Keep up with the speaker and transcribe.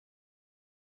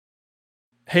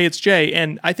Hey, it's Jay,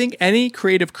 and I think any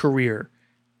creative career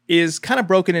is kind of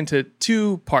broken into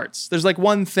two parts. There's like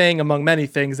one thing among many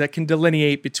things that can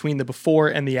delineate between the before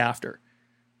and the after.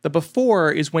 The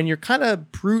before is when you're kind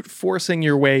of brute forcing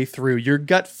your way through, your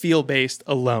gut feel based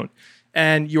alone.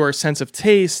 And your sense of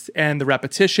taste and the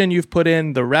repetition you've put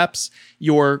in, the reps,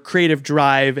 your creative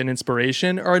drive and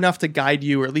inspiration are enough to guide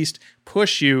you or at least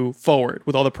push you forward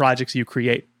with all the projects you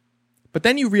create. But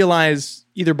then you realize,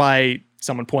 either by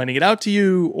someone pointing it out to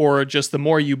you, or just the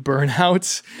more you burn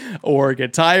out or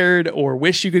get tired or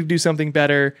wish you could do something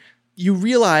better, you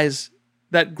realize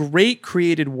that great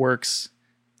created works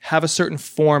have a certain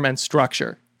form and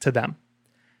structure to them.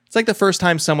 It's like the first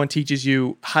time someone teaches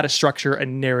you how to structure a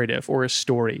narrative or a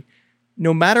story.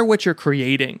 No matter what you're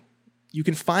creating, you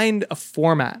can find a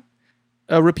format,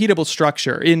 a repeatable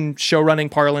structure. In showrunning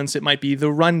parlance, it might be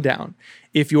the rundown.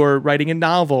 If you're writing a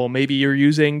novel, maybe you're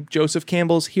using Joseph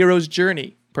Campbell's Hero's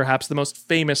Journey, perhaps the most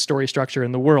famous story structure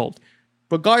in the world.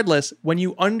 Regardless, when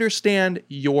you understand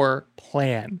your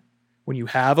plan, when you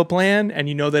have a plan and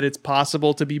you know that it's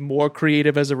possible to be more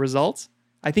creative as a result,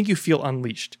 I think you feel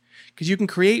unleashed, because you can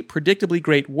create predictably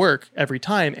great work every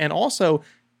time and also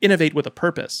innovate with a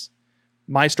purpose.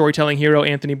 My storytelling hero,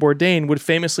 Anthony Bourdain, would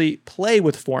famously play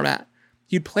with format.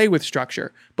 He'd play with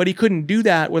structure, but he couldn't do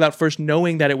that without first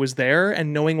knowing that it was there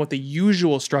and knowing what the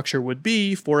usual structure would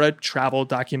be for a travel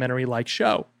documentary-like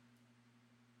show.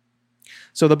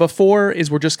 So the before is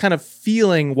we're just kind of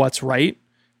feeling what's right.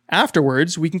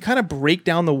 Afterwards, we can kind of break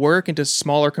down the work into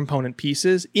smaller component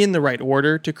pieces in the right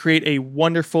order to create a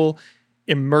wonderful,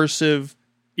 immersive,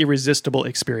 irresistible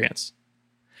experience.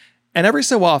 And every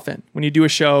so often, when you do a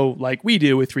show like we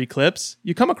do with 3 Clips,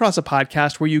 you come across a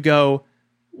podcast where you go,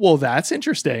 well, that's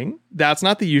interesting. That's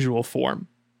not the usual form.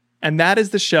 And that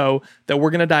is the show that we're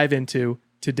going to dive into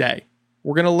today.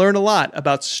 We're going to learn a lot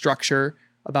about structure,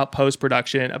 about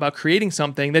post-production, about creating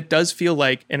something that does feel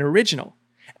like an original.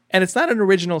 And it's not an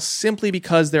original simply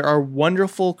because there are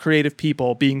wonderful creative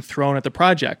people being thrown at the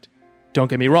project. Don't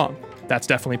get me wrong, that's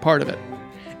definitely part of it.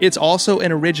 It's also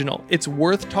an original. It's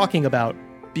worth talking about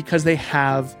because they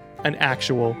have an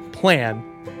actual plan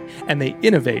and they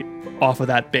innovate off of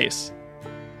that base.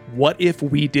 What if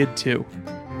we did too?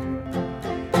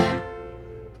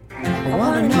 I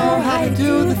wanna know how to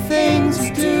do the things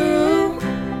you do.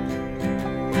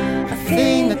 A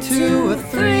thing, a 2, a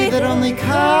 3 that only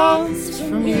comes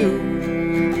from you.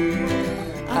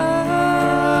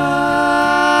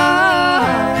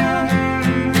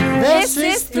 This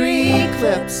is 3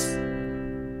 Clips.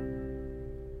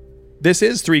 This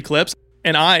is 3 Clips,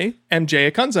 and I am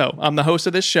Jay Acunzo. I'm the host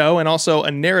of this show and also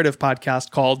a narrative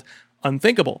podcast called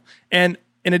Unthinkable. And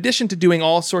in addition to doing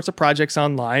all sorts of projects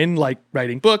online, like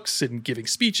writing books and giving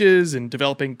speeches and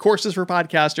developing courses for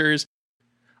podcasters,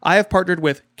 I have partnered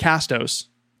with Castos,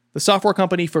 the software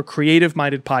company for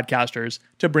creative-minded podcasters,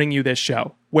 to bring you this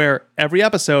show, where every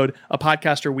episode, a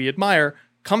podcaster we admire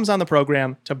comes on the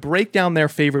program to break down their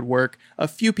favorite work a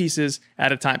few pieces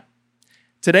at a time.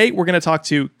 Today, we're going to talk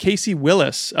to Casey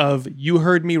Willis of You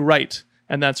Heard Me Write,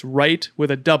 and that's write with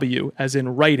a W, as in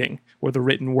writing, or the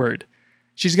written word.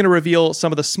 She's going to reveal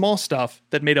some of the small stuff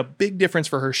that made a big difference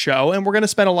for her show, and we're going to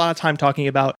spend a lot of time talking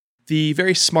about the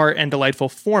very smart and delightful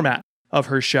format of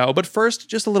her show. But first,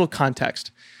 just a little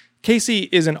context. Casey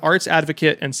is an arts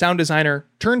advocate and sound designer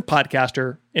turned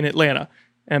podcaster in Atlanta.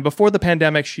 And before the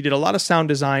pandemic, she did a lot of sound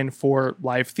design for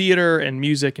live theater and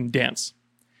music and dance.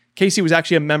 Casey was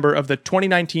actually a member of the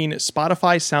 2019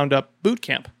 Spotify Sound Up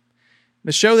Bootcamp.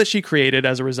 The show that she created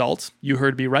as a result, You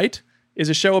Heard Me Write, is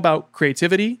a show about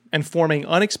creativity and forming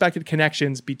unexpected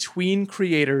connections between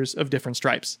creators of different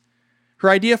stripes. Her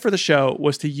idea for the show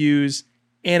was to use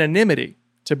anonymity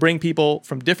to bring people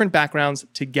from different backgrounds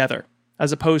together,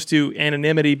 as opposed to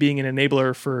anonymity being an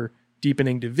enabler for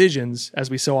deepening divisions, as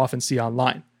we so often see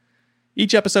online.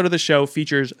 Each episode of the show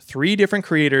features 3 different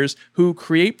creators who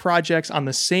create projects on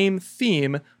the same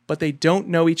theme, but they don't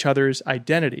know each other's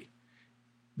identity.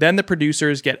 Then the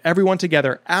producers get everyone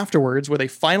together afterwards where they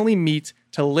finally meet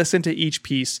to listen to each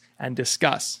piece and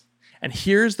discuss. And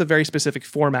here's the very specific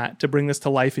format to bring this to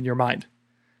life in your mind.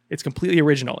 It's completely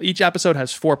original. Each episode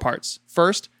has 4 parts.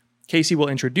 First, Casey will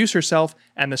introduce herself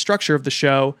and the structure of the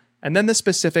show, and then the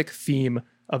specific theme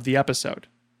of the episode.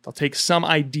 They'll take some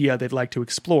idea they'd like to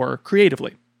explore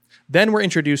creatively. Then we're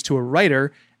introduced to a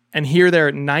writer and hear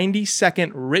their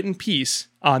 90-second written piece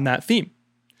on that theme.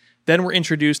 Then we're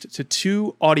introduced to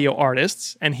 2 audio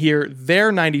artists and hear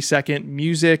their 90-second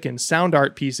music and sound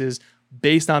art pieces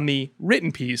based on the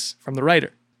written piece from the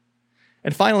writer.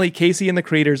 And finally, Casey and the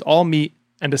creators all meet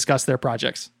and discuss their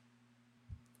projects.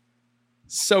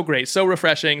 So great, so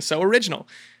refreshing, so original.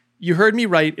 You Heard Me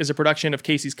Right is a production of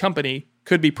Casey's company,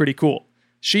 Could Be Pretty Cool.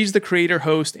 She's the creator,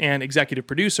 host, and executive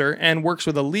producer, and works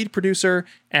with a lead producer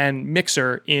and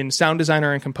mixer in sound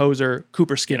designer and composer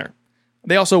Cooper Skinner.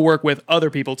 They also work with other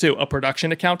people too, a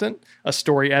production accountant, a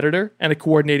story editor, and a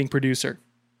coordinating producer.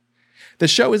 The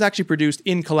show is actually produced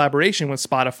in collaboration with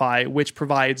Spotify, which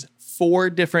provides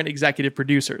 4 different executive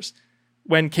producers.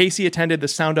 When Casey attended the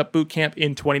Sound Up Bootcamp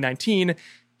in 2019,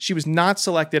 she was not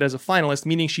selected as a finalist,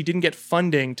 meaning she didn't get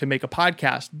funding to make a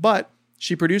podcast, but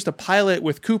she produced a pilot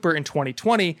with Cooper in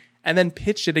 2020 and then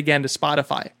pitched it again to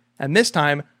Spotify. And this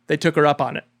time, they took her up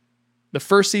on it. The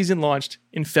first season launched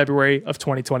in February of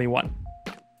 2021.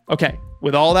 Okay,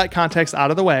 with all that context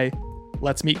out of the way,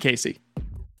 let's meet Casey.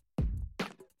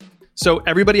 So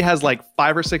everybody has like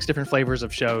 5 or 6 different flavors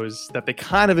of shows that they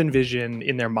kind of envision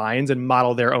in their minds and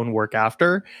model their own work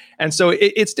after. And so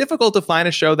it's difficult to find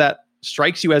a show that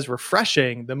strikes you as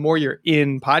refreshing the more you're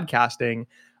in podcasting.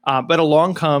 But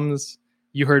along comes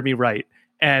You Heard Me Right.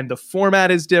 And the format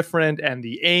is different, and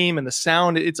the aim and the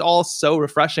sound, it's all so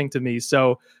refreshing to me.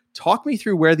 So talk me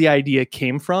through where the idea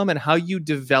came from and how you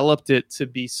developed it to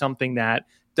be something that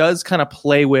does kind of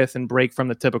play with and break from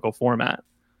the typical format.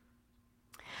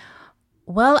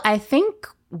 Well, I think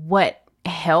what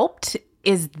helped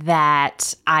is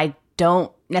that I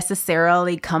don't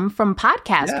necessarily come from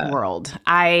podcast world.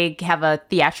 I have a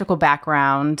theatrical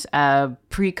background.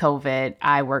 Pre-COVID,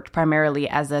 I worked primarily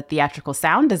as a theatrical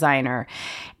sound designer.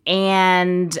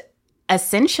 And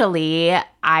essentially,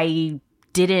 I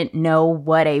didn't know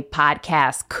what a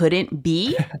podcast couldn't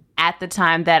be at the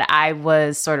time that I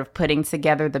was sort of putting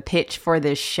together the pitch for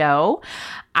this show.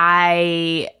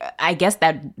 I guess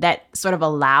that sort of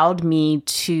allowed me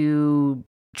to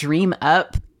dream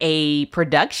up a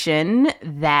production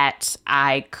that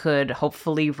I could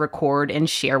hopefully record and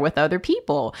share with other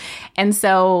people. And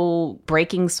so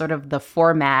breaking sort of the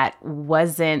format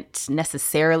wasn't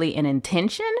necessarily an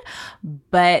intention,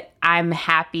 but I'm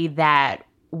happy that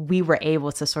we were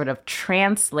able to sort of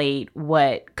translate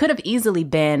what could have easily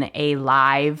been a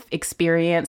live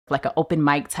experience, like an open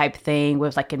mic type thing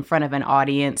with like in front of an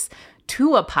audience,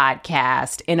 to a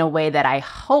podcast in a way that I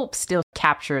hope still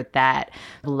captured that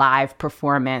live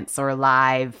performance or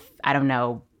live, I don't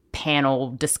know,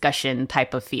 panel discussion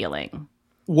type of feeling.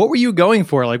 What were you going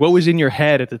for? Like, what was in your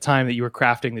head at the time that you were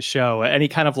crafting the show? Any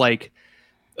kind of like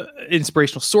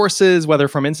inspirational sources, whether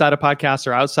from inside a podcast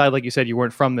or outside? Like you said, you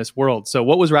weren't from this world. So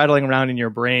what was rattling around in your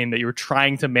brain that you were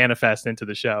trying to manifest into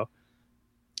the show?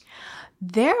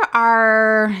 There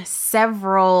are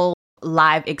several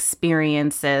live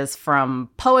experiences, from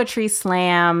poetry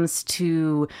slams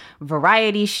to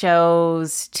variety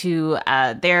shows to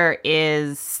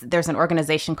there's an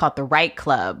organization called the Write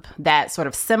Club that sort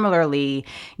of similarly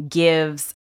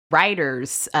gives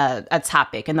writers a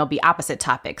topic, and there'll be opposite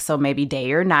topics. So maybe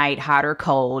day or night, hot or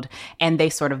cold, and they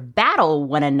sort of battle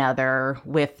one another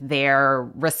with their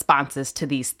responses to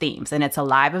these themes. And it's a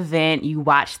live event. You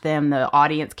watch them, the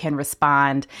audience can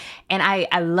respond. And I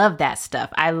love that stuff.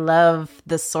 I love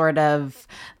the sort of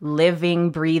living,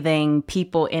 breathing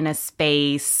people in a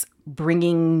space,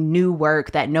 bringing new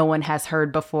work that no one has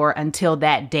heard before until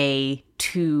that day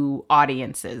to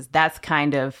audiences. That's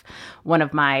kind of one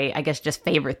of my, I guess, just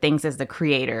favorite things as the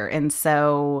creator. And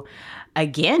so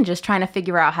again, just trying to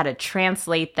figure out how to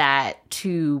translate that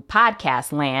to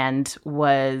podcast land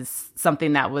was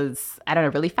something that was, I don't know,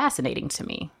 really fascinating to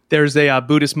me. There's a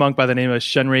Buddhist monk by the name of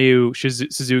Shunryu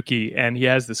Suzuki, and he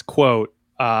has this quote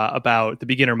about the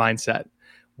beginner mindset,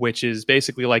 which is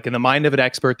basically like, in the mind of an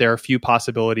expert, there are a few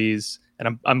possibilities.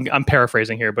 And I'm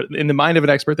paraphrasing here, but in the mind of an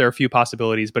expert, there are a few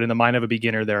possibilities, but in the mind of a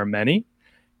beginner, there are many.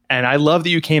 And I love that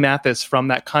you came at this from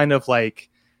that kind of like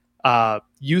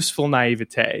useful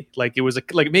naivete. Like it was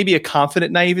like maybe a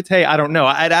confident naivete. I don't know.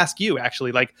 I'd ask you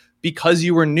actually, like, because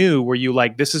you were new, were you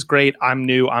like, this is great, I'm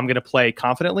new, I'm going to play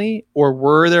confidently? Or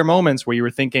were there moments where you were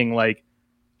thinking like,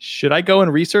 should I go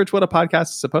and research what a podcast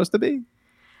is supposed to be?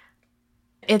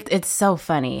 It's so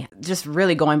funny. Just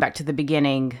really going back to the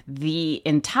beginning, the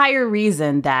entire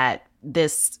reason that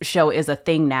this show is a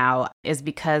thing now is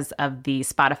because of the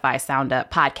Spotify Sound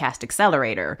Up Podcast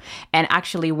Accelerator. And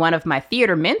actually one of my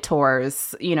theater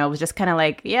mentors, was just kind of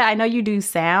like, yeah, I know you do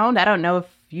sound. I don't know if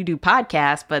you do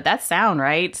podcasts, but that's sound,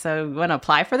 right? So you want to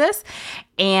apply for this?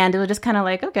 And it was just kind of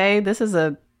like, okay, this is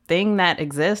a thing that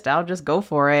exists. I'll just go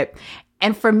for it.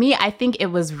 And for me, I think it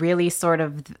was really sort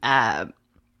of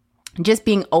just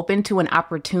being open to an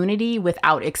opportunity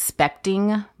without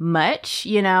expecting much.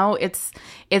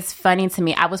 It's funny to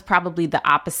me. I was probably the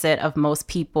opposite of most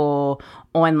people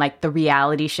on like the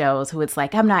reality shows who it's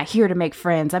like, I'm not here to make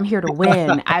friends, I'm here to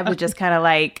win. I was just kind of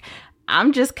like,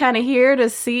 I'm just kind of here to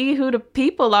see who the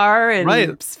people are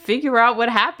and figure out what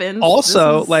happens.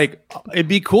 Also, like, it'd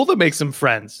be cool to make some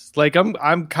friends. Like,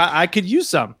 I could use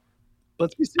some.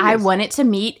 Let's be serious. I wanted to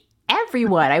meet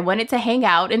everyone. I wanted to hang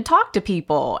out and talk to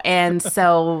people. And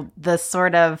so the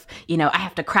sort of, I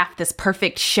have to craft this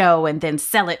perfect show and then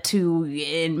sell it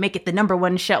and make it the number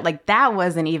one show. Like, that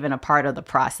wasn't even a part of the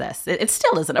process. It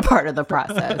still isn't a part of the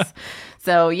process.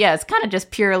 So yeah, it's kind of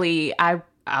just purely,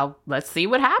 let's see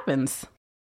what happens.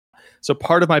 So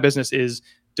part of my business is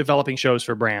developing shows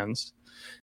for brands.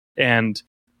 And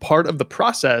part of the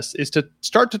process is to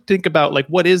start to think about, like,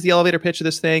 what is the elevator pitch of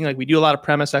this thing? Like, we do a lot of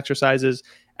premise exercises.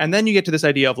 And then you get to this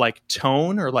idea of, like,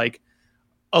 tone, or like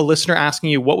a listener asking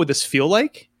you, what would this feel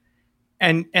like?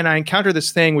 And I encountered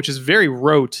this thing, which is very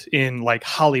rote in, like,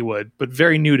 Hollywood, but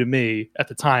very new to me at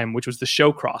the time, which was the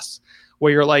show cross,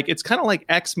 where you're like, it's kind of like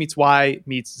X meets Y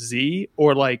meets Z,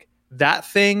 or like that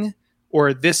thing,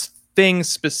 or this thing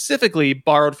specifically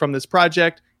borrowed from this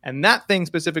project, and that thing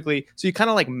specifically. So you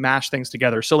kind of like mash things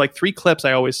together. So like 3 clips,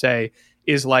 I always say,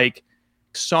 is like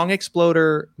Song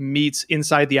Exploder meets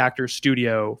Inside the Actor's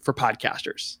Studio for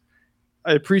podcasters.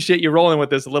 I appreciate you rolling with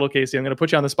this a little, Casey. I'm going to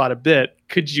put you on the spot a bit.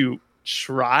 Could you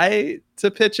try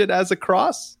to pitch it as a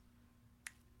cross?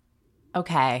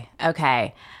 Okay.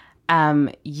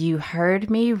 You heard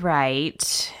me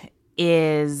right.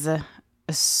 Is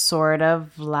sort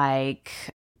of like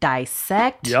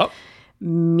Dissect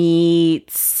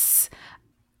meets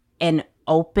an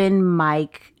open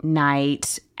mic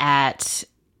night at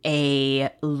a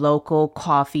local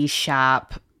coffee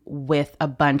shop with a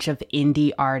bunch of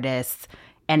indie artists,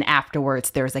 and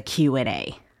afterwards there's a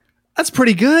Q&A. That's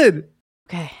pretty good.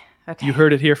 Okay. You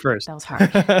heard it here first. That was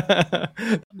hard.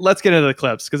 Let's get into the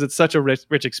clips, because it's such a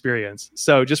rich experience.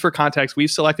 So just for context,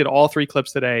 we've selected all 3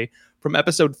 clips today from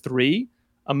episode 3,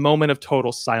 A Moment of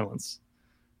Total Silence.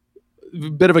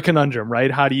 Bit of a conundrum,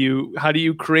 right? How do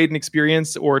you create an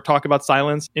experience or talk about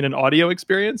silence in an audio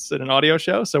experience, in an audio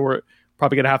show? So we're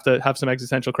probably going to have some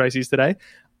existential crises today.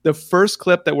 The first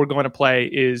clip that we're going to play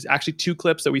is actually 2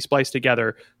 clips that we spliced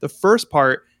together. The first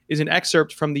part is an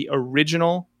excerpt from the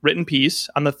original written piece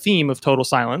on the theme of total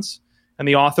silence. And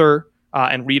the author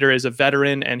and reader is a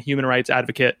veteran and human rights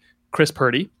advocate, Chris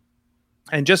Purdy.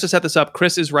 And just to set this up,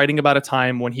 Chris is writing about a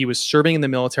time when he was serving in the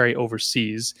military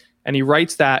overseas. And he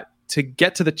writes that to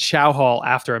get to the chow hall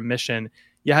after a mission,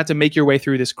 you had to make your way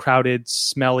through this crowded,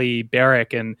 smelly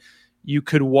barrack. And you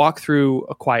could walk through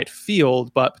a quiet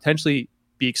field, but potentially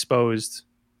be exposed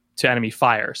to enemy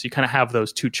fire. So you kind of have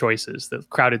those 2 choices, the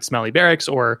crowded, smelly barracks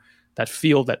or that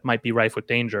field that might be rife with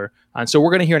danger. And so we're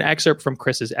going to hear an excerpt from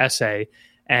Chris's essay.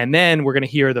 And then we're going to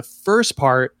hear the first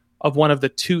part of one of the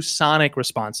 2 sonic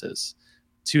responses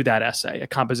to that essay, a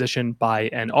composition by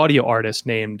an audio artist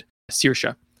named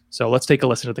Saoirse. So let's take a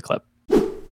listen to the clip.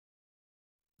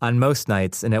 On most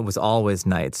nights, and it was always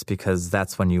nights because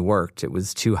that's when you worked, it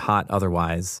was too hot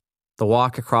otherwise, the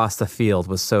walk across the field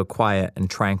was so quiet and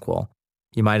tranquil,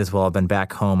 you might as well have been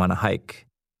back home on a hike.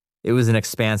 It was an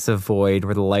expansive void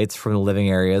where the lights from the living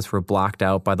areas were blocked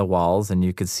out by the walls and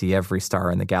you could see every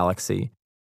star in the galaxy.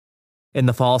 In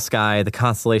the fall sky, the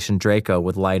constellation Draco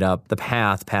would light up the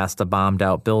path past a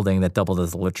bombed-out building that doubled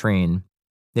as a latrine.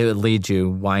 It would lead you,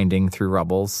 winding through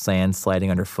rubble, sand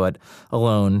sliding underfoot,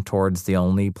 alone towards the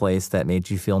only place that made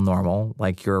you feel normal,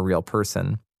 like you're a real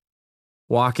person.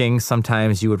 Walking,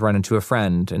 sometimes you would run into a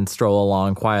friend and stroll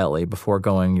along quietly before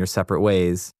going your separate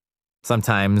ways.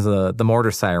 Sometimes the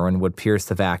mortar siren would pierce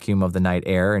the vacuum of the night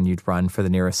air and you'd run for the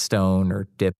nearest stone or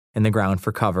dip in the ground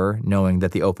for cover, knowing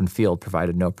that the open field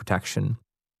provided no protection.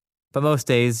 But most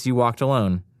days you walked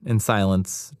alone, in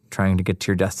silence, trying to get to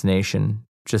your destination,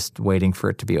 just waiting for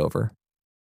it to be over.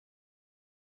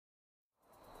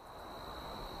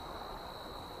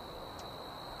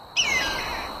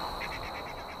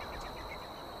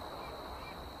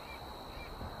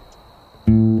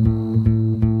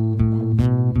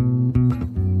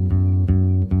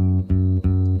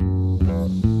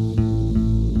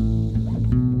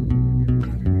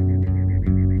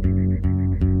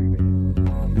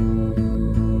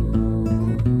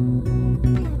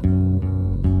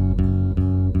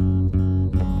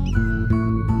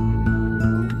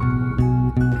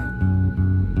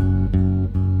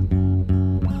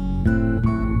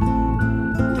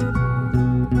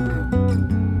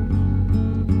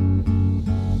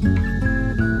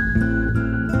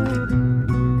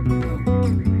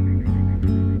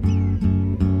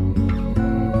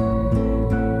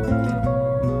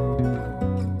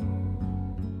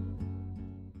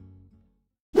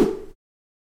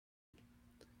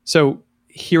 So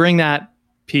hearing that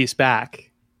piece back,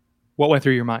 what went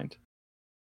through your mind?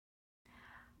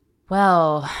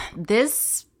 Well,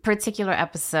 this particular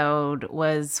episode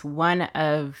was one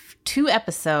of 2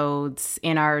 episodes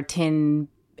in our 10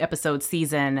 episode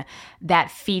season that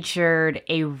featured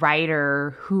a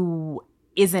writer who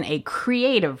isn't a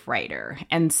creative writer.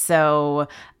 And so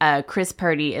Chris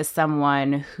Purdy is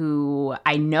someone who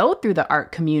I know through the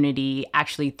art community,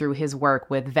 actually through his work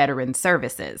with veteran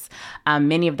services.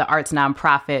 Many of the arts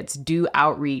nonprofits do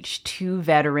outreach to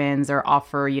veterans or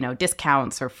offer,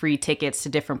 discounts or free tickets to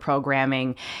different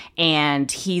programming. And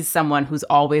he's someone who's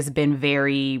always been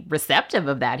very receptive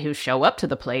of that. He'll show up to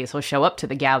the plays, he'll show up to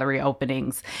the gallery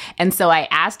openings. And so I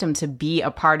asked him to be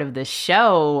a part of the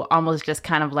show, almost just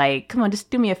kind of like, come on, just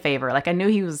do me a favor. Like, I knew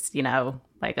he was, these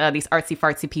artsy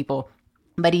fartsy people,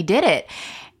 but he did it.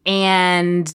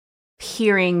 And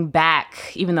hearing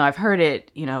back, even though I've heard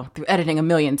it, through editing a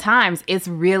million times, it's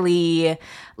really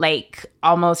like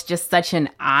almost just such an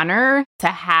honor to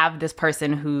have this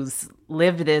person who's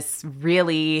lived this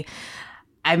really,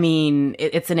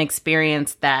 it's an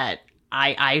experience that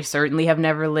I certainly have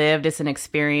never lived. It's an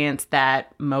experience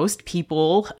that most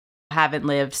people haven't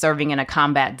lived, serving in a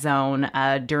combat zone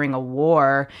during a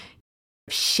war,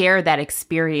 share that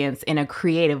experience in a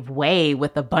creative way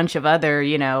with a bunch of other,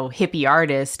 hippie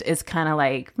artists is kind of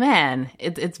like, man,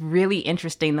 it's really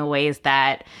interesting the ways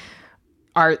that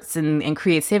arts and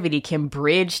creativity can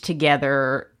bridge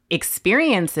together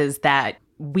experiences that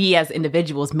we as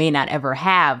individuals may not ever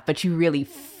have, but you really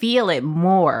feel it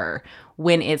more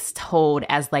when it's told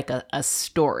as like a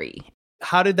story.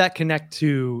 How did that connect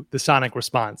to the sonic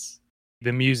response?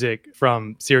 The music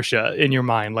from Saoirse in your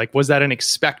mind? Like, was that an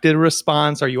expected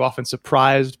response? Are you often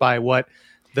surprised by what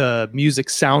the music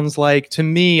sounds like? To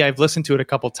me, I've listened to it a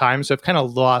couple times, so I've kind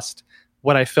of lost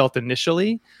what I felt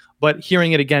initially. But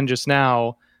hearing it again just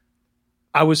now,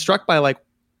 I was struck by like,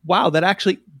 wow, that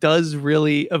actually does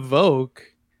really evoke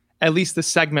at least the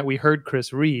segment we heard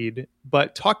Chris read.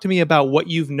 But talk to me about what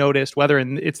you've noticed, whether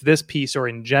it's this piece or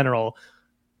in general,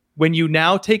 when you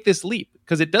now take this leap,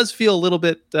 because it does feel a little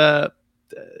bit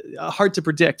hard to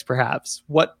predict, perhaps,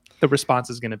 what the response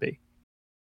is going to be.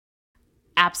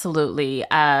 Absolutely.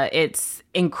 It's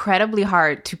incredibly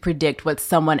hard to predict what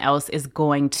someone else is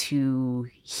going to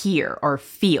hear or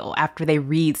feel after they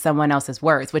read someone else's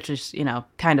words, which is,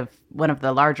 kind of one of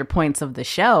the larger points of the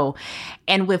show.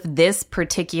 And with this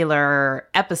particular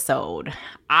episode,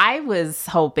 I was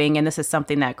hoping, and this is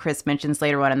something that Chris mentions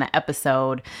later on in the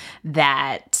episode,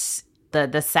 that the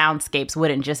soundscapes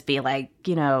wouldn't just be like,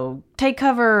 take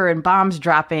cover and bombs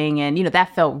dropping. And,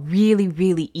 that felt really,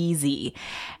 really easy.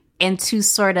 And to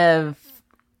sort of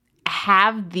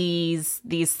have these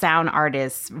sound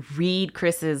artists read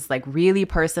Chris's like really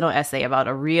personal essay about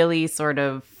a really sort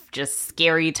of just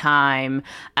scary time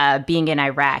being in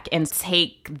Iraq, and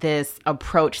take this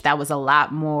approach that was a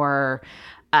lot more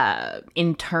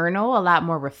internal, a lot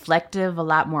more reflective, a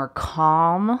lot more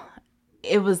calm.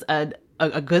 It was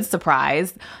a good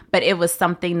surprise, but it was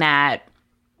something that,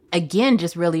 again,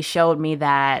 just really showed me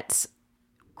that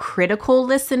critical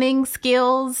listening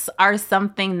skills are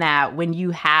something that when you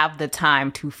have the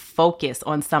time to focus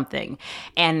on something,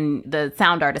 and the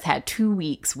sound artist had 2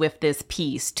 weeks with this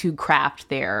piece to craft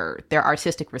their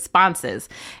artistic responses.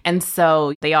 And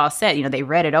so they all said, they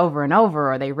read it over and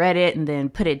over, or they read it and then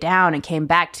put it down and came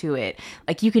back to it.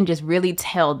 Like, you can just really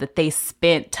tell that they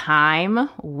spent time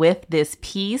with this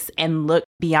piece and looked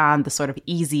beyond the sort of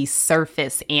easy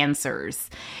surface answers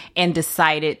and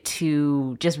decided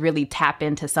to just really tap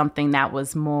into something that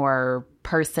was more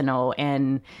personal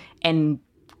and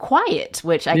quiet,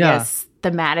 which I guess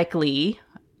thematically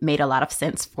made a lot of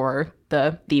sense for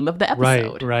the theme of the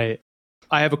episode. Right.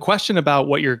 I have a question about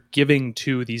what you're giving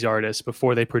to these artists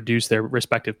before they produce their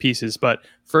respective pieces. But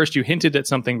first, you hinted at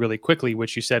something really quickly,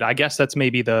 which you said, I guess that's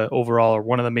maybe the overall or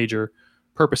one of the major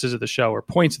purposes of the show or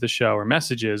points of the show or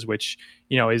messages, which,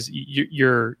 is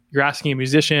you're asking a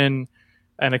musician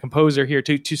and a composer here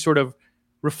to sort of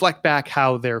reflect back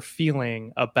how they're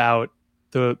feeling about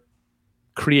the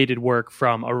created work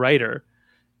from a writer.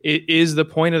 It is the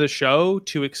point of the show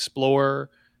to explore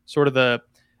sort of the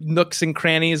nooks and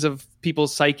crannies of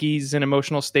people's psyches and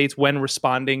emotional states when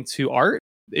responding to art.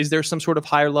 Is there some sort of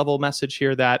higher level message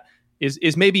here that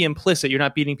is maybe implicit? You're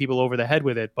not beating people over the head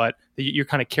with it, but you're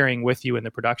kind of carrying with you in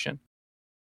the production.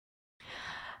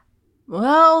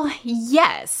 Well,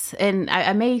 yes. And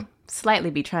I may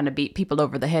slightly be trying to beat people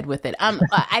over the head with it.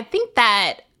 I think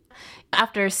that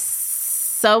after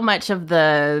so much of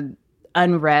the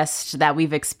unrest that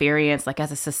we've experienced, like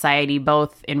as a society,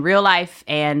 both in real life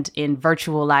and in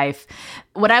virtual life,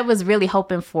 what I was really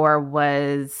hoping for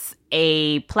was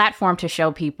a platform to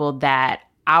show people that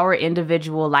our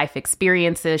individual life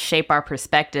experiences shape our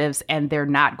perspectives, and they're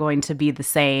not going to be the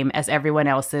same as everyone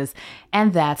else's,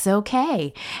 and that's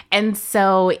okay. And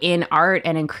so in art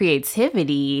and in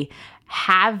creativity,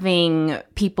 having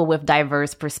people with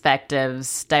diverse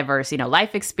perspectives, diverse,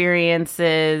 life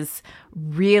experiences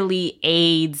really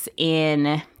aids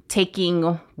in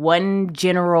taking one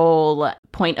general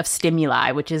point of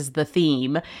stimuli, which is the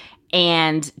theme,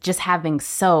 and just having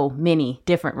so many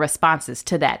different responses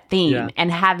to that theme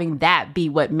and having that be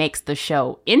what makes the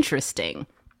show interesting.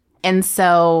 And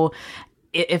so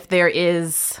if there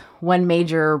is one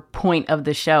major point of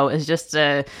the show is just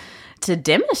to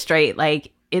demonstrate,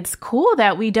 like, it's cool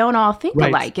that we don't all think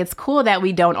alike. It's cool that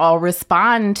we don't all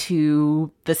respond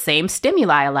to the same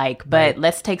stimuli alike, but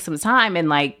let's take some time and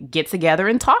like get together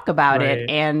and talk about it.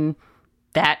 And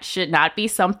that should not be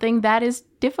something that is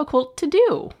difficult to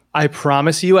do. I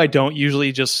promise you, I don't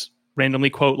usually just randomly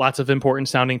quote lots of important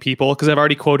sounding people, because I've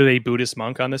already quoted a Buddhist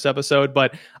monk on this episode.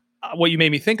 But what you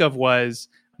made me think of was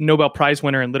Nobel Prize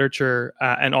winner in literature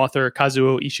and author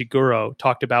Kazuo Ishiguro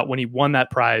talked about when he won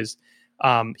that prize.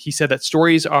 He said that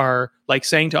stories are like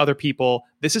saying to other people,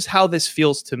 this is how this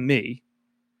feels to me.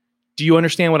 Do you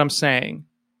understand what I'm saying?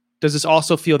 Does this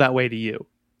also feel that way to you?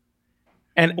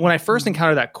 And when I first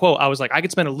encountered that quote, I was like, I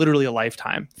could spend literally a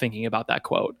lifetime thinking about that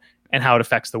quote and how it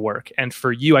affects the work. And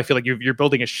for you, I feel like you're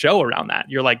building a show around that.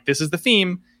 You're like, this is the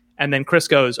theme. And then Chris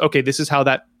goes, okay, this is how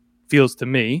that feels to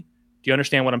me. Do you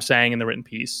understand what I'm saying in the written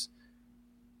piece?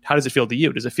 How does it feel to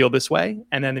you? Does it feel this way?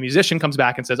 And then the musician comes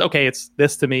back and says, okay, it's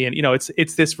this to me. And,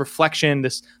 it's this reflection,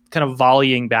 this kind of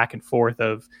volleying back and forth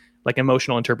of like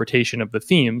emotional interpretation of the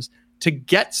themes to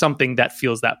get something that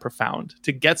feels that profound,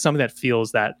 to get something that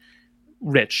feels that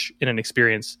rich in an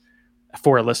experience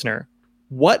for a listener.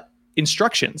 What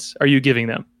instructions are you giving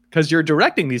them? Because you're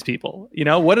directing these people.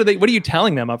 What are you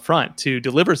telling them up front to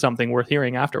deliver something worth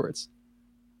hearing afterwards?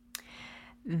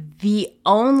 The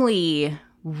only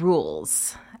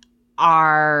rules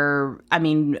are,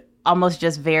 almost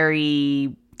just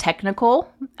very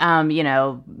technical.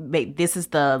 This is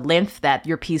the length that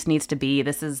your piece needs to be.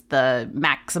 This is the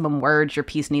maximum words your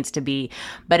piece needs to be.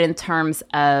 But in terms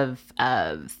of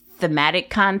thematic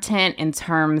content, in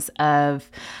terms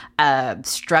of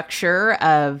structure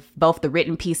of both the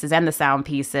written pieces and the sound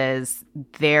pieces,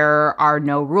 there are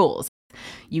no rules.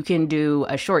 You can do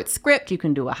a short script, you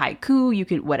can do a haiku, you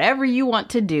can whatever you want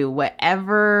to do,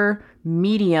 whatever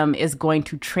medium is going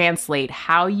to translate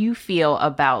how you feel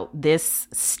about this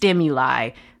stimuli,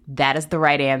 that is the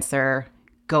right answer.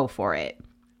 Go for it.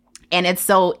 And it's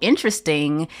so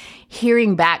interesting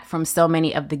hearing back from so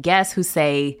many of the guests who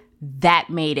say that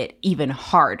made it even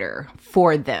harder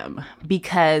for them,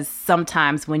 because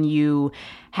sometimes when you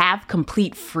have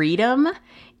complete freedom,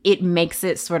 it makes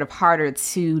it sort of harder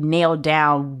to nail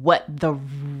down what the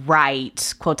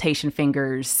right quotation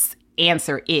fingers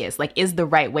answer is. Like, is the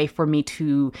right way for me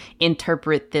to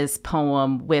interpret this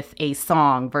poem with a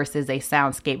song versus a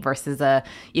soundscape versus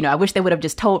I wish they would have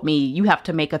just told me you have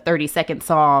to make a 30-second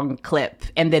song clip,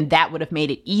 and then that would have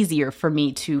made it easier for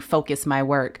me to focus my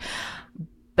work.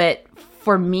 But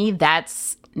for me,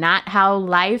 that's not how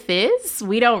life is.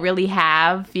 We don't really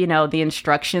have, the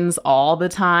instructions all the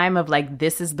time of like,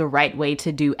 this is the right way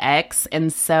to do X.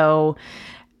 And so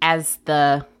as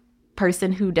the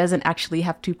person who doesn't actually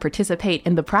have to participate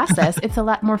in the process, it's a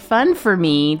lot more fun for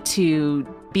me to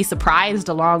be surprised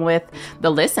along with the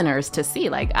listeners to see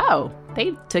like, oh,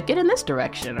 they took it in this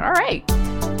direction. All right.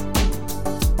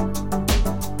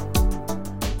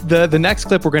 The next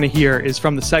clip we're going to hear is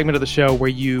from the segment of the show where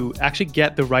you actually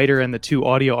get the writer and the two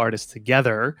audio artists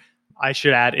together. I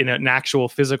should add, in an actual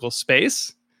physical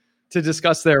space to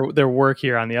discuss their work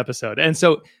here on the episode. And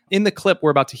so in the clip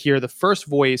we're about to hear, the first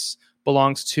voice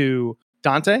belongs to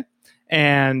Dante,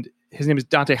 and his name is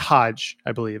Dante Hodge,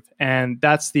 I believe. And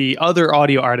that's the other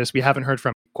audio artist we haven't heard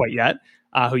from quite yet,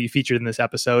 who you featured in this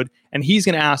episode. And he's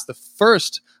going to ask the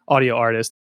first audio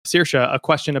artist, Saoirse, a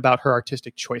question about her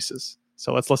artistic choices.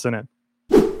 So let's listen in.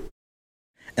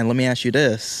 And let me ask you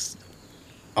this.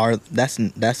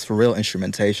 That's real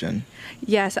instrumentation?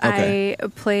 Yes, okay. I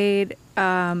played,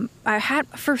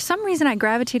 for some reason I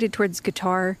gravitated towards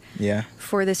guitar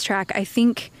for this track. I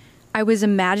think I was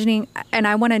imagining, and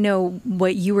I want to know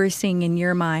what you were seeing in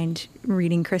your mind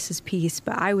reading Chris's piece,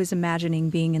 but I was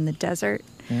imagining being in the desert.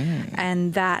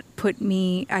 And that put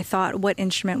me, I thought, what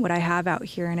instrument would I have out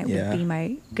here? And it would be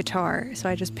my guitar. So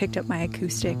I just picked up my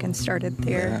acoustic and started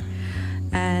there.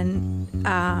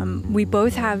 And we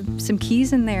both have some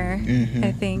keys in there,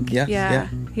 I think.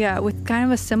 Yeah, with kind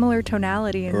of a similar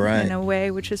tonality in a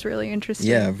way, which is really interesting.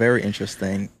 Yeah, very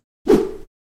interesting.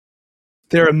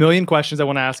 There are a million questions I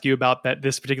want to ask you about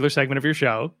this particular segment of your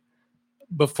show.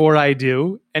 Before I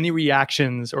do, any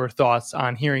reactions or thoughts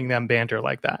on hearing them banter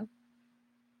like that?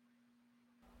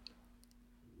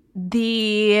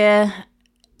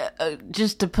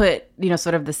 Just to put,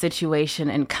 sort of the situation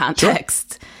in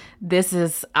context, sure. This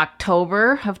is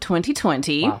October of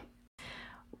 2020. Wow.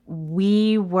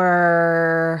 We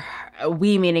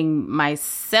meaning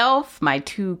myself, my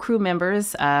two crew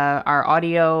members, our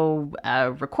audio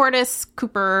recordist,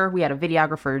 Cooper, we had a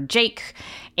videographer, Jake,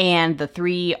 and the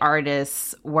three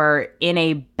artists were in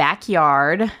a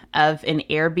backyard of an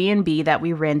Airbnb that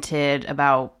we rented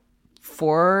about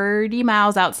 40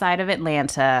 miles outside of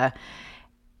Atlanta.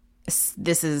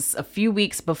 This is a few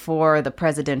weeks before the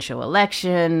presidential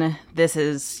election. This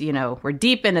is, we're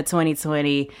deep into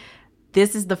 2020.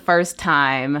 This is the first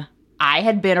time I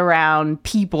had been around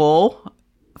people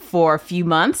for a few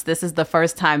months. This is the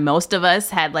first time most of us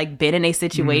had been in a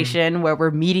situation where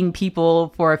we're meeting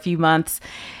people for a few months.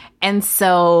 And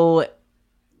so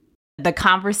the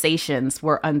conversations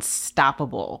were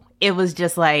unstoppable. It was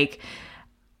just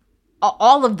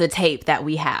all of the tape that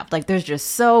we have, there's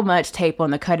just so much tape on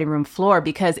the cutting room floor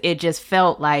because it just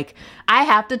felt like I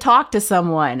have to talk to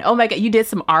someone. Oh my God, you did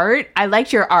some art? I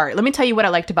liked your art. Let me tell you what I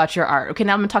liked about your art. Okay,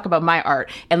 now I'm gonna talk about my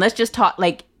art. And let's just talk.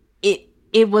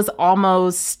 It was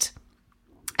almost,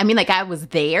 I was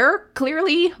there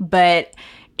clearly, but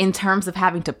in terms of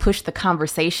having to push the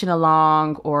conversation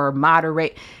along or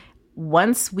moderate,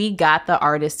 once we got the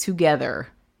artists together,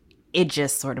 it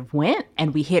just sort of went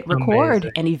and we hit record.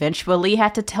 Amazing. And eventually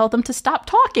had to tell them to stop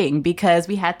talking because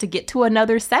we had to get to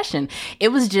another session. It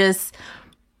was just,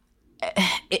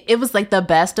 it was the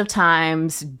best of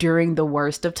times during the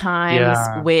worst of times,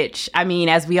 which,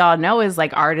 as we all know, is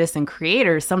artists and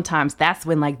creators, sometimes that's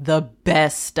when the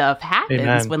best stuff happens.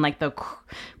 Amen. When the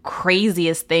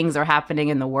craziest things are happening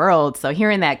in the world. So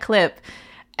hearing that clip,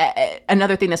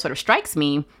 another thing that sort of strikes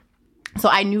me, so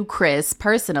I knew Chris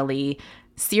personally.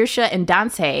 Saoirse and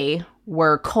Dante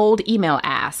were cold email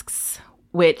asks,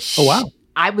 which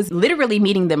I was literally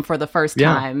meeting them for the first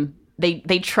time.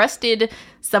 They trusted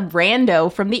some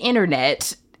rando from the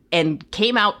internet and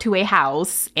came out to a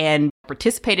house and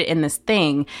participated in this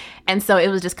thing. And so it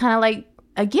was just kind of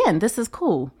again, this is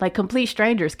cool. Complete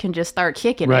strangers can just start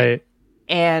kicking it.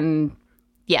 And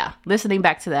listening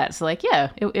back to that, so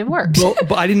it worked. Well,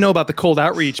 but I didn't know about the cold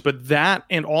outreach, but that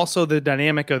and also the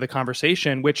dynamic of the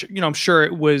conversation, which, I'm sure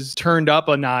it was turned up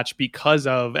a notch because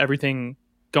of everything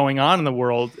going on in the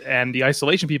world and the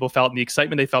isolation people felt and the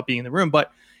excitement they felt being in the room.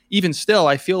 But even still,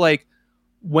 I feel like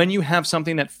when you have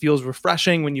something that feels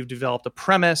refreshing, when you've developed a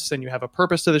premise and you have a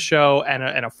purpose to the show and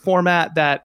a format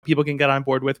that people can get on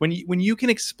board with, when you can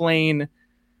explain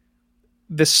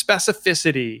the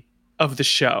specificity of the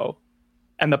show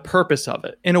and the purpose of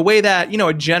it in a way that,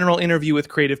 a general interview with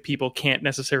creative people can't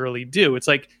necessarily do. It's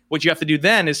what you have to do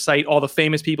then is cite all the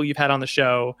famous people you've had on the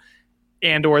show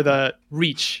and or the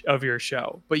reach of your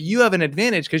show. But you have an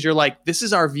advantage because you're this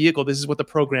is our vehicle. This is what the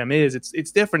program is.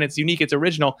 It's different. It's unique. It's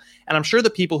original. And I'm sure the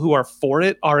people who are for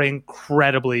it are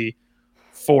incredibly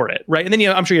for it. Right. And then,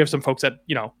 I'm sure you have some folks that,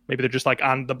 maybe they're just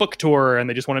on the book tour and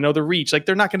they just want to know the reach.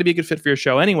 They're not going to be a good fit for your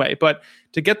show anyway. But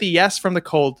to get the yes from the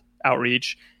cold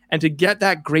outreach, and to get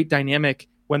that great dynamic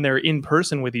when they're in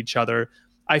person with each other,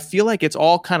 I feel like it's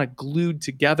all kind of glued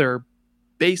together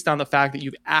based on the fact that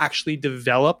you've actually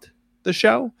developed the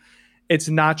show. It's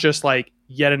not just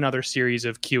yet another series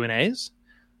of Q&As.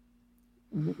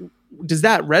 Does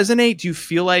that resonate? Do you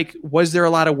feel was there a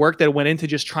lot of work that went into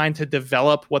just trying to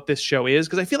develop what this show is?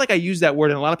 Because I feel I use that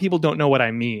word and a lot of people don't know what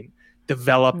I mean.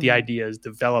 Develop the ideas,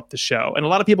 develop the show. And a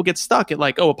lot of people get stuck at a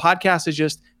podcast is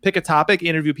just pick a topic,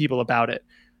 interview people about it.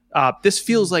 This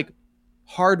feels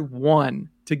hard won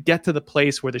to get to the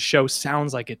place where the show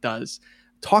sounds like it does.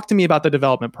 Talk to me about the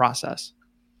development process.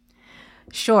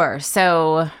 Sure.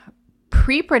 So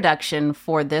pre-production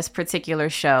for this particular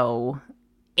show,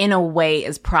 in a way,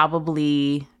 is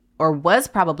probably or was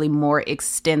probably more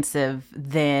extensive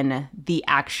than the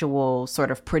actual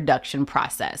sort of production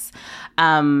process.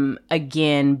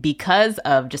 Again, because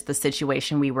of just the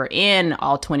situation we were in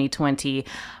all 2020,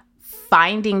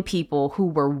 finding people who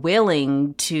were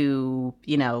willing to,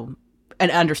 and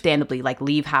understandably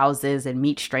leave houses and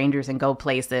meet strangers and go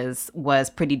places was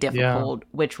pretty difficult,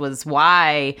 which was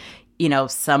why,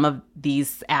 some of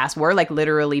these asks were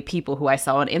literally people who I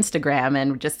saw on Instagram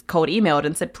and just cold emailed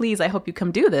and said, please, I hope you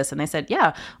come do this. And they said,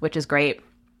 yeah, which is great.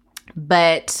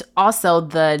 But also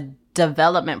the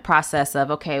development process of,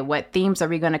 okay, what themes are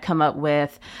we going to come up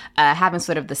with, having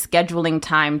sort of the scheduling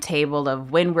timetable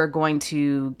of when we're going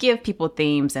to give people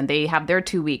themes, and they have their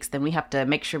 2 weeks, then we have to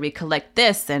make sure we collect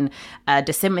this and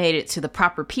disseminate it to the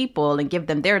proper people and give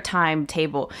them their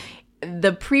timetable.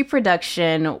 The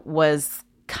pre-production was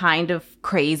kind of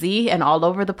crazy and all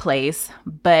over the place,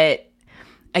 but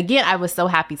again, I was so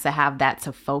happy to have that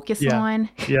to focus on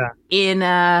in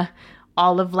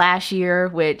all of last year,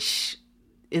 which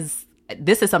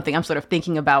this is something I'm sort of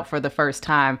thinking about for the first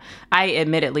time. I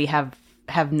admittedly have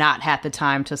not had the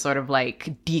time to sort of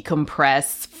like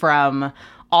decompress from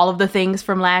all of the things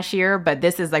from last year, but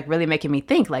this is like really making me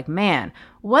think like, man,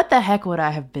 what the heck would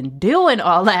I have been doing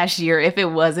all last year if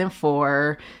it wasn't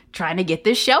for trying to get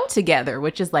this show together,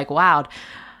 which is like wild.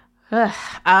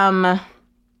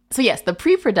 So yes, the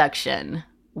pre-production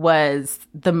was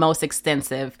the most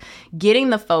extensive. Getting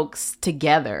the folks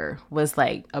together was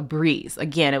like a breeze.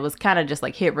 Again, it was kind of just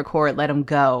like hit record, let them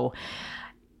go.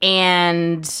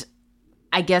 And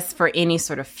I guess for any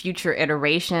sort of future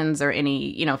iterations or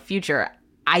any, future,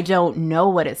 I don't know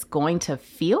what it's going to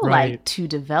feel like to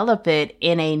develop it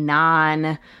in a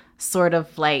non sort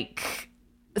of like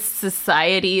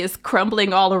society is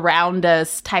crumbling all around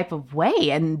us type of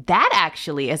way. And that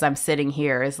actually, as I'm sitting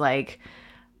here, is like,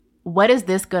 what is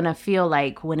this going to feel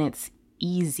like when it's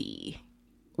easy?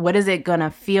 What is it going to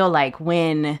feel like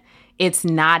when it's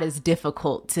not as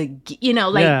difficult to,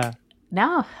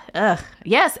 now,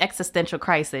 yes, existential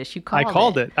crisis. You called it. I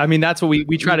called it. I mean, that's what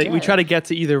we try to get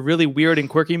to, either really weird and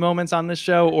quirky moments on this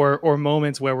show or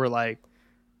moments where we're like,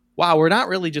 wow, we're not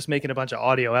really just making a bunch of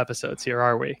audio episodes here,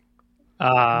 are we?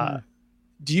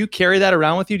 Do you carry that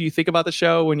around with you? Do you think about the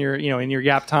show when you're, in your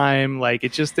gap time? Like,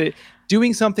 it's just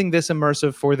doing something this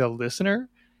immersive for the listener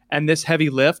and this heavy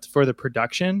lift for the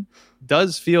production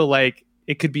does feel like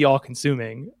it could be all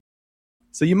consuming.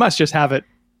 So you must just have it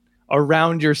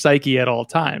around your psyche at all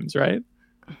times, right?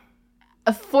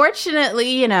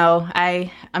 Fortunately,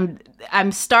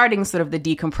 I'm starting sort of the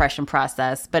decompression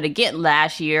process. But again,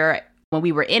 last year when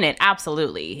we were in it,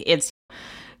 absolutely. It's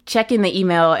checking the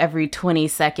email every 20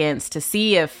 seconds to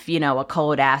see if, a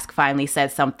cold ask finally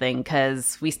said something,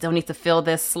 because we still need to fill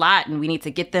this slot and we need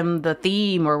to get them the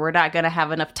theme or we're not going to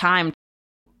have enough time.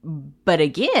 But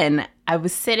again, I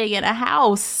was sitting in a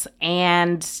house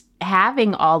and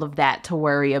having all of that to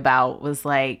worry about was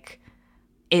like,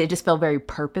 it just felt very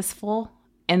purposeful.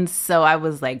 And so I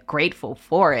was like grateful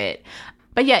for it.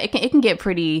 But yeah, it can get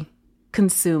pretty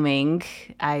consuming,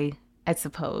 I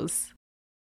suppose.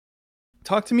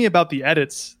 Talk to me about the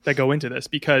edits that go into this,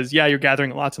 because you're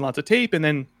gathering lots and lots of tape, and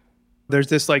then there's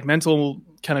this like mental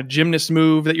kind of gymnast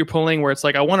move that you're pulling where it's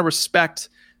like, I want to respect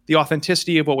the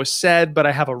authenticity of what was said, but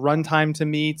I have a runtime to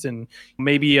meet, and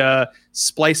maybe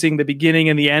splicing the beginning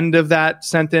and the end of that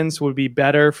sentence would be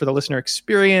better for the listener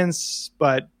experience,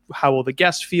 but how will the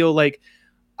guest feel? Like,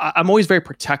 I'm always very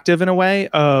protective in a way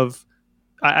of,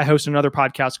 I host another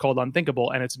podcast called Unthinkable,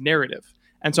 and it's narrative.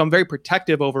 And so I'm very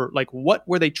protective over like, what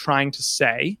were they trying to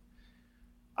say?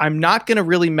 I'm not going to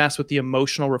really mess with the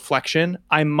emotional reflection.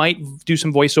 I might do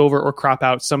some voiceover or crop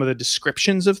out some of the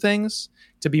descriptions of things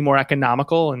to be more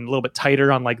economical and a little bit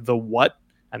tighter on like the what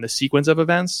and the sequence of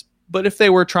events. But if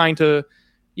they were trying to,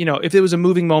 if it was a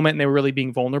moving moment and they were really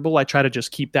being vulnerable, I try to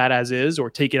just keep that as is or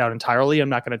take it out entirely. I'm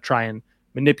not going to try and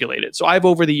manipulate it. So I've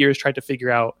over the years tried to figure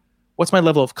out what's my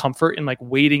level of comfort in like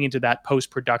wading into that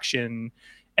post-production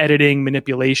editing,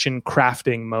 manipulation,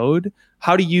 crafting mode.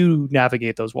 How do you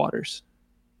navigate those waters?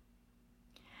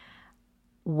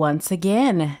 Once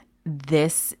again,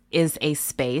 this is a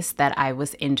space that I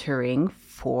was entering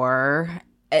for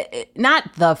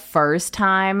not the first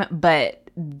time, but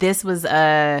this was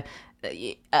I've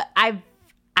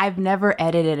never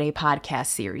edited a podcast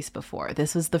series before.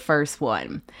 This was the first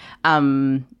one.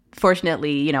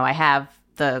 Fortunately, I have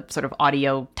the sort of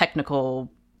audio technical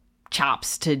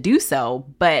chops to do so,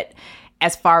 but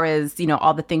as far as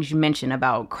all the things you mentioned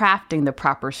about crafting the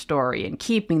proper story and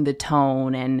keeping the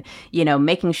tone and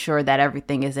making sure that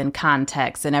everything is in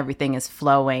context and everything is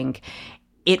flowing,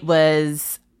 it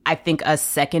was, I think, a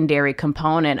secondary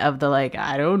component of the like,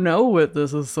 I don't know what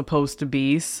this is supposed to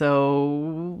be,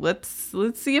 so let's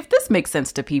see if this makes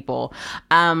sense to people.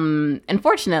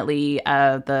 Unfortunately,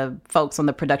 the folks on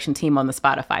the production team on the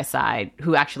Spotify side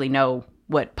who actually know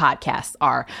what podcasts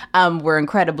are, were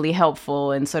incredibly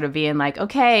helpful in sort of being like,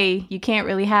 okay, you can't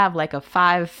really have like a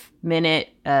 5-minute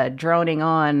droning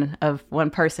on of one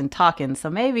person talking. So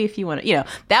maybe if you want to,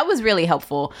 that was really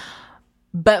helpful.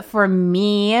 But for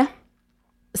me,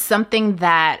 something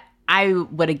that I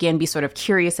would again be sort of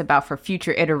curious about for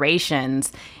future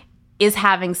iterations is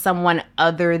having someone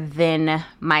other than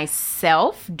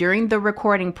myself during the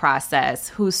recording process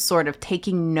who's sort of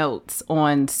taking notes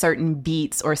on certain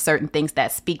beats or certain things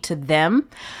that speak to them.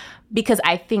 Because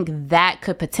I think that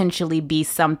could potentially be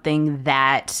something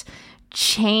that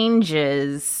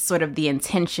changes sort of the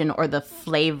intention or the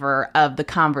flavor of the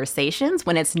conversations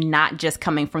when it's not just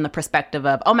coming from the perspective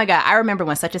of, oh my God, I remember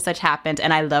when such and such happened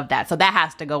and I love that, so that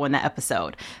has to go in the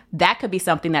episode. That could be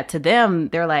something that to them,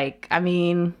 they're like, I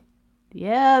mean,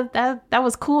 yeah, that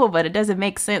was cool, but it doesn't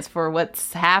make sense for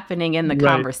what's happening in the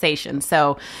conversation.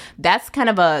 So that's kind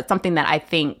of something that I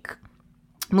think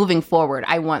moving forward,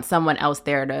 I want someone else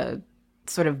there to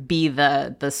sort of be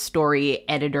the story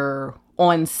editor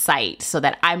on site so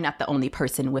that I'm not the only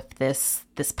person with this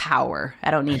power.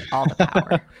 I don't need all the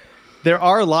power. There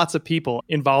are lots of people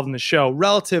involved in the show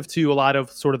relative to a lot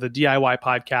of sort of the DIY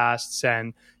podcasts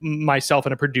and myself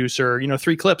and a producer.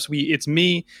 3 clips. It's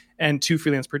me and 2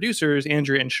 freelance producers,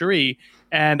 Andrea and Cherie,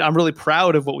 and I'm really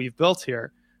proud of what we've built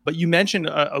here. But you mentioned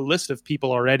a list of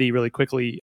people already really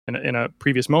quickly in a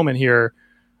previous moment here.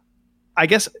 I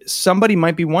guess somebody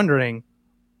might be wondering,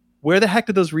 where the heck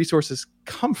did those resources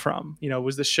come from?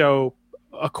 Was the show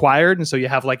acquired? And so you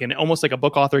have almost like a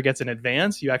book author gets in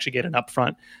advance. You actually get an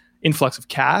upfront influx of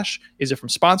cash. Is it from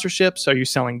sponsorships? Are you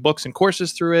selling books and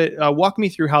courses through it? Walk me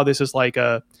through how this is like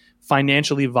a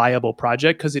financially viable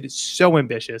project, because it is so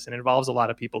ambitious and involves a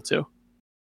lot of people too.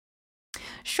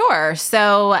 Sure.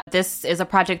 So this is a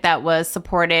project that was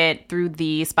supported through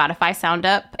the Spotify Sound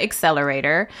Up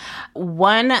Accelerator.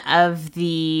 One of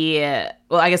the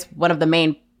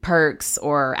main perks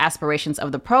or aspirations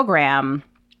of the program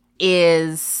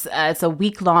is it's a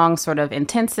week-long sort of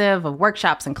intensive of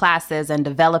workshops and classes and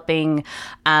developing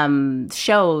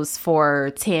shows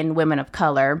for 10 women of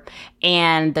color.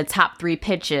 And the top 3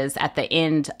 pitches at the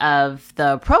end of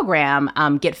the program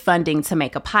get funding to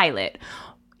make a pilot.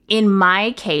 In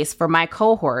my case, for my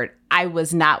cohort, I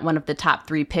was not one of the top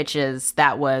 3 pitches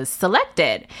that was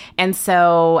selected. And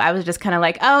so I was just kind of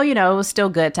like, oh, it was still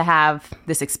good to have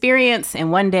this experience. And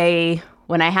one day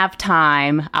when I have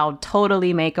time, I'll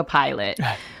totally make a pilot,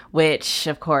 which,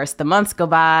 of course, the months go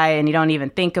by and you don't even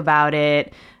think about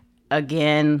it.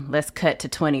 Again, let's cut to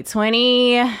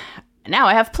 2020. Now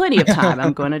I have plenty of time.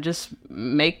 I'm going to just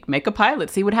make a pilot,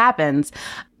 see what happens.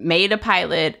 Made a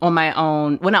pilot on my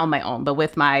own. Well, not on my own, but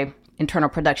with my internal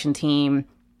production team.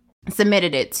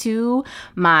 Submitted it to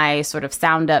my sort of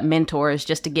Sound Up mentors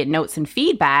just to get notes and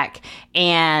feedback.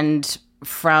 And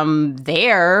from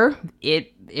there,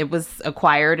 it was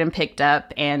acquired and picked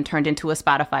up and turned into a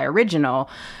Spotify original.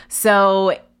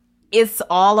 So it's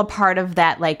all a part of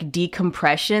that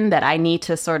decompression that I need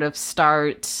to sort of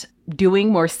start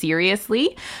doing more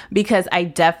seriously, because I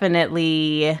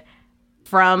definitely,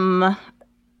 from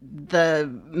the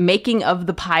making of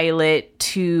the pilot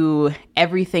to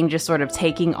everything just sort of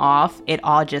taking off, it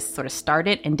all just sort of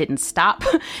started and didn't stop.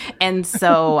 And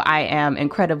so I am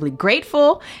incredibly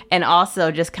grateful, and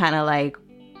also just kind of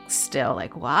still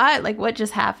what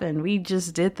just happened? We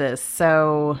just did this.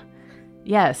 So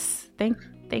yes, thank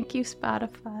you,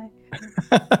 Spotify.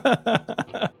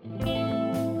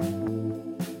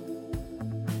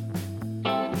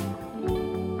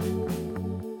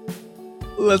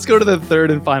 Let's go to the third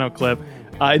and final clip.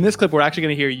 In this clip, we're actually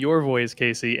going to hear your voice,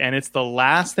 Casey, and it's the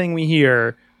last thing we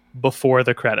hear before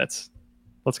the credits.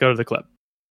 Let's go to the clip.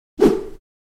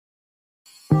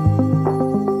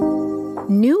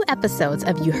 New episodes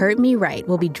of You Heard Me Right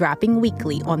will be dropping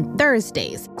weekly on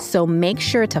Thursdays, so make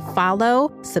sure to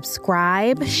follow,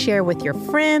 subscribe, share with your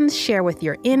friends, share with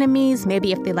your enemies.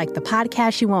 Maybe if they like the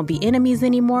podcast, you won't be enemies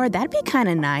anymore. That'd be kind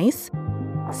of nice.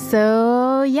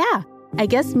 So, yeah. I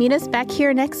guess meet us back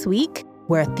here next week,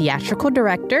 where a theatrical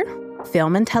director,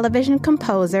 film and television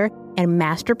composer, and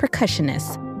master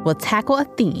percussionist will tackle a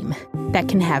theme that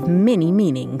can have many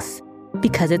meanings,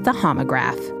 because it's a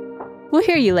homograph. We'll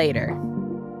hear you later.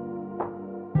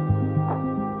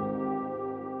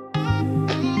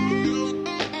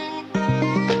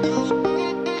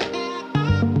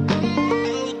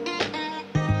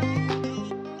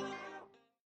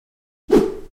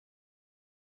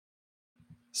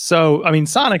 So, I mean,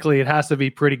 sonically, it has to be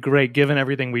pretty great given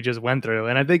everything we just went through.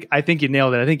 And I think you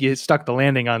nailed it. I think you stuck the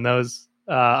landing on those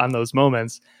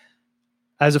moments.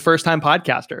 As a first-time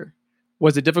podcaster,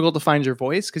 was it difficult to find your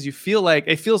voice? Because you feel like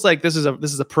it feels like this is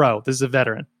a pro, this is a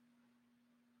veteran.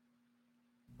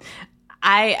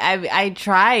 I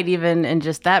tried even in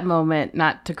just that moment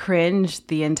not to cringe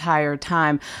the entire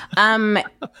time.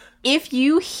 If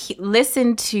you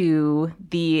listen to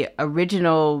the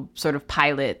original sort of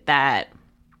pilot that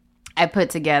I put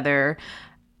together,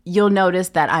 you'll notice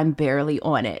that I'm barely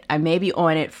on it. I may be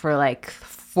on it for like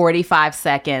 45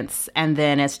 seconds, and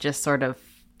then it's just sort of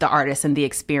the artist and the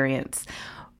experience.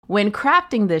 When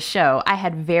crafting this show, I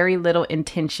had very little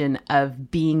intention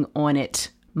of being on it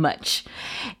much.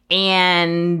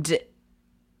 And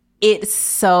it's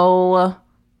so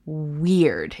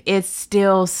weird. It's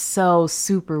still so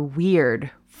super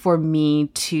weird for me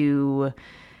to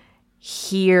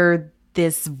hear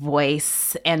this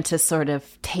voice and to sort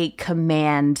of take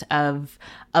command of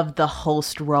the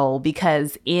host role,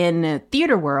 because in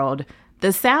theater world,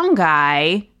 the sound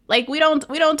guy, like we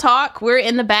don't talk. We're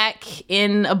in the back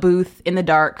in a booth in the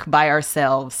dark by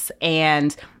ourselves.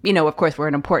 And, you know, of course, we're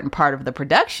an important part of the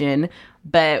production,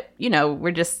 but, you know,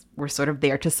 we're sort of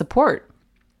there to support.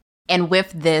 And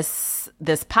with this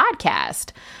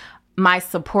podcast, my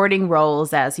supporting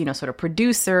roles as, you know, sort of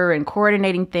producer and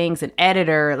coordinating things and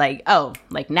editor, like, oh,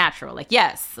 like natural, like,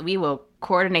 yes, we will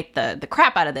coordinate the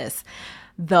crap out of this.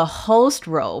 The host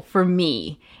role for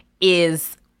me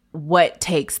is what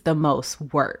takes the most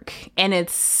work. And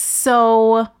it's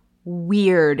so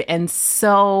weird and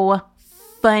so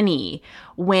funny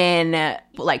when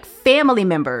like family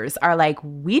members are like,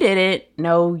 we didn't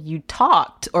know you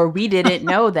talked, or we didn't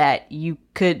know that you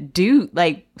could do,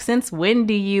 like, since when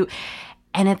do you?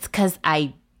 And it's because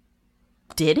I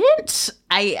didn't.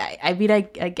 I mean, I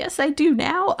guess I do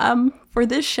now for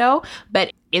this show,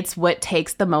 but it's what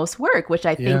takes the most work, which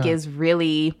I think is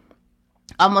really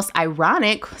almost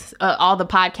ironic. All the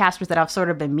podcasters that I've sort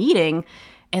of been meeting,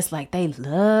 it's like they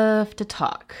love to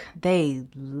talk. They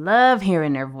love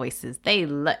hearing their voices. They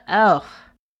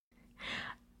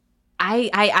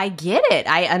I get it.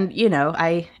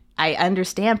 I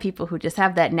understand people who just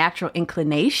have that natural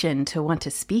inclination to want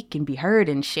to speak and be heard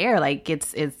and share. Like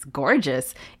it's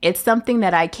gorgeous. It's something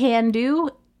that I can do.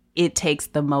 It takes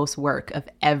the most work of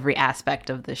every aspect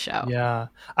of the show. Yeah.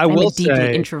 I'm a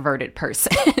deeply introverted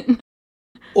person.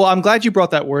 Well, I'm glad you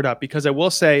brought that word up, because I will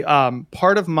say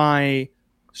part of my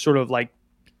sort of like,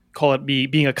 call it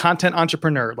being a content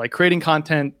entrepreneur, like creating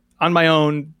content on my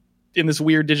own in this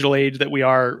weird digital age that we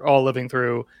are all living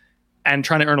through and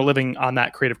trying to earn a living on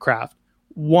that creative craft.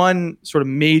 One sort of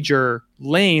major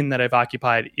lane that I've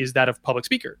occupied is that of public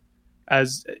speaker,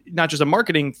 as not just a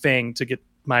marketing thing to get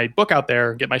my book out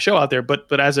there, get my show out there,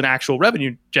 but as an actual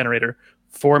revenue generator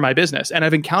for my business. And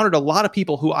I've encountered a lot of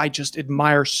people who I just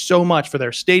admire so much for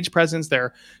their stage presence,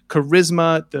 their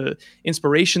charisma, the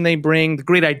inspiration they bring, the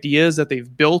great ideas that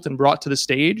they've built and brought to the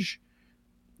stage.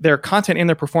 Their content and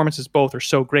their performances both are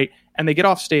so great. And they get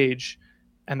off stage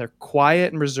and they're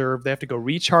quiet and reserved. They have to go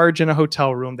recharge in a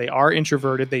hotel room. They are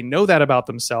introverted. They know that about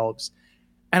themselves.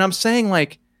 And I'm saying,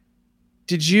 like,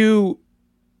 did you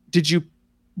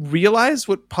realize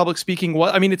what public speaking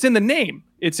was? I mean, it's in the name.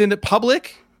 It's in the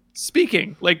public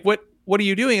speaking. Like, what are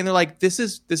you doing? And they're like, this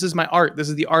is my art. This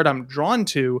is the art I'm drawn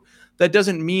to. That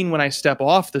doesn't mean when I step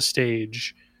off the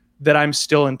stage that I'm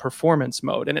still in performance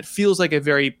mode. And it feels like a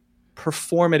very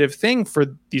performative thing for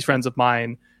these friends of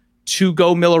mine to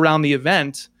go mill around the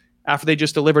event after they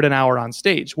just delivered an hour on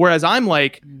stage. Whereas I'm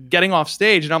like getting off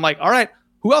stage and I'm like, all right,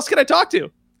 who else can I talk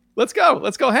to? Let's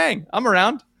go hang. I'm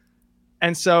around.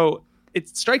 And so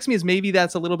it strikes me as maybe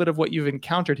that's a little bit of what you've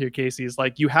encountered here, Casey, is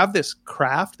like you have this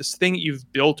craft, this thing that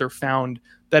you've built or found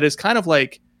that is kind of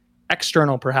like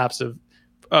external perhaps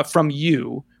from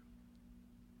you,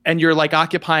 and you're like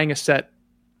occupying a set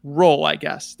role, I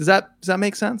guess. Does that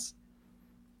make sense?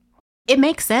 It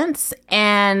makes sense.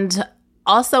 And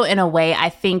also in a way, I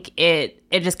think it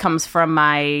just comes from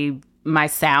my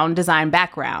sound design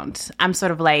background. I'm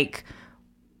sort of like,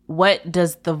 what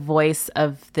does the voice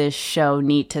of this show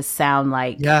need to sound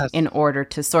like in order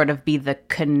to sort of be the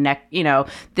connect,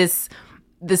 this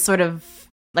sort of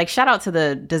like, shout out to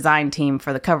the design team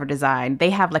for the cover design. They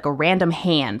have like a random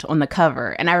hand on the cover.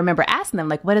 And I remember asking them,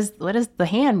 like, what does the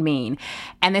hand mean?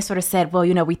 And they sort of said, well,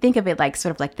 we think of it like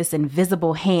sort of like this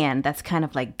invisible hand that's kind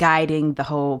of like guiding the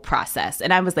whole process.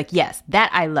 And I was like, yes, that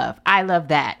I love. I love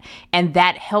that. And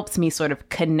that helps me sort of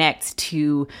connect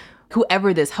to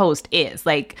whoever this host is.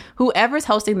 Like, whoever's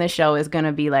hosting the show is going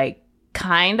to be like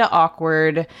kind of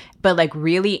awkward, but like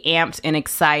really amped and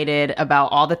excited about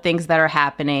all the things that are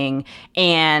happening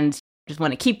and just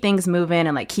want to keep things moving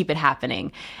and like keep it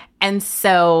happening. And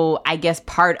so I guess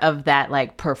part of that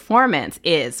like performance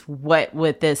is, what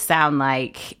would this sound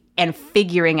like? And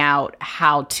figuring out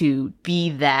how to be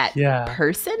that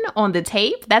person on the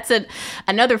tape. That's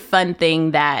another fun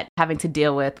thing that having to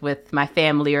deal with my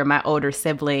family or my older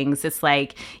siblings. It's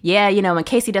like, when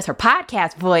Casey does her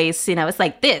podcast voice, it's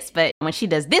like this. But when she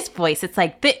does this voice, it's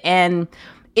like this. And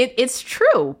it's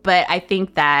true. But I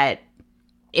think that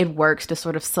it works to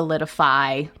sort of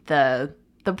solidify the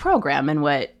program and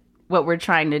what we're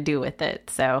trying to do with it.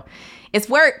 So it's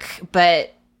work,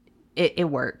 but it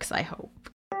works, I hope.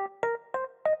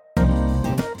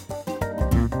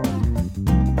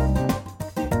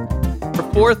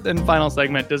 Our fourth and final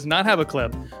segment does not have a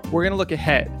clip. We're going to look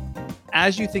ahead.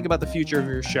 As you think about the future of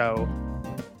your show,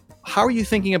 how are you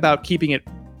thinking about keeping it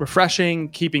refreshing,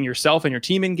 keeping yourself and your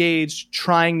team engaged,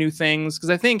 trying new things? Because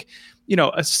I think,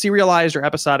 a serialized or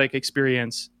episodic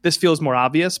experience, this feels more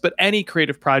obvious, but any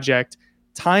creative project,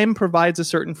 time provides a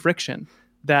certain friction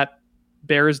that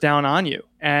bears down on you,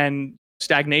 and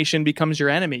stagnation becomes your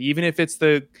enemy. Even if it's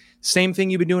the same thing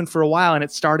you've been doing for a while and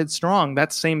it started strong,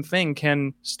 that same thing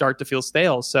can start to feel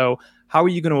stale. So how are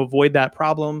you going to avoid that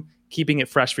problem, keeping it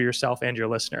fresh for yourself and your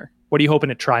listener? What are you hoping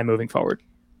to try moving forward?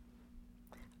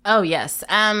 Oh, yes.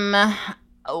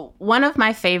 One of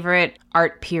my favorite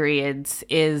art periods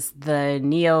is the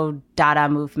Neo-Dada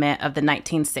movement of the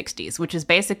 1960s, which is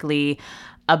basically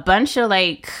a bunch of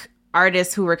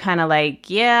artists who were kind of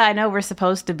yeah, I know we're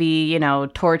supposed to be,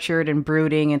 tortured and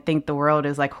brooding and think the world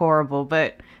is horrible,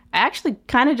 but I actually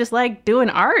kind of just like doing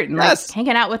art and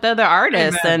hanging out with other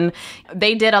artists. Amen. And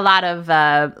they did a lot of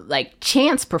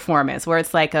chance performance where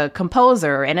it's a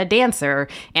composer and a dancer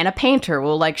and a painter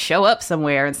will show up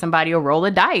somewhere and somebody will roll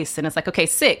a dice and it's okay,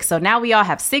 6. So now we all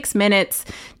have 6 minutes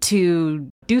to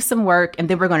do some work and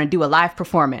then we're going to do a live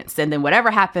performance. And then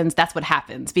whatever happens, that's what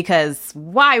happens, because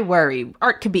why worry?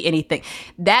 Art could be anything.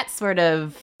 That sort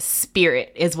of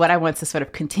spirit is what I want to sort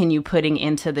of continue putting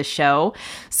into the show.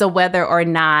 So whether or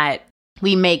not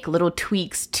we make little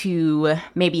tweaks to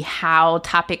maybe how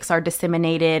topics are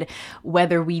disseminated,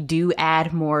 whether we do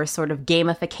add more sort of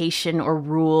gamification or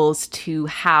rules to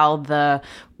how the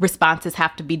responses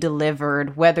have to be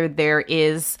delivered, whether there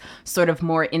is sort of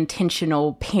more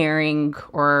intentional pairing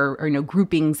or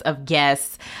groupings of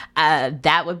guests,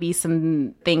 that would be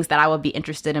some things that I would be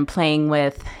interested in playing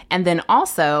with. And then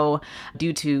also,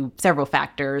 due to several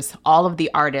factors, all of the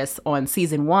artists on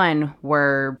season 1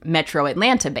 were Metro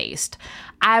Atlanta based.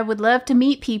 I would love to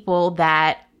meet people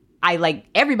that I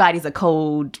everybody's a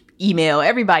cold email,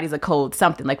 everybody's a cold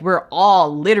something. We're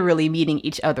all literally meeting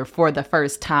each other for the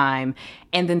first time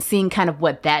and then seeing kind of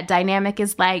what that dynamic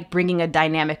is bringing a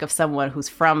dynamic of someone who's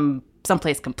from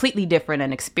someplace completely different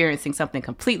and experiencing something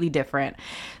completely different.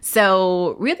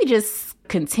 So really just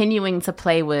continuing to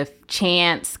play with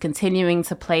chance, continuing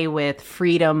to play with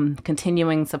freedom,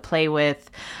 continuing to play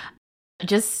with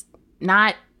just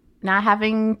not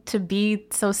having to be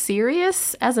so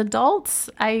serious as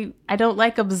adults. I don't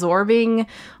like absorbing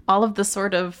all of the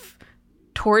sort of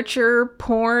torture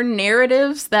porn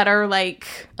narratives that are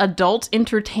adult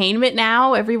entertainment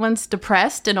now. Everyone's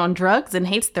depressed and on drugs and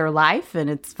hates their life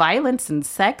and it's violence and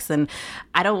sex. And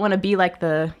I don't want to be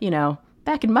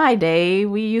back in my day,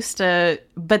 we used to,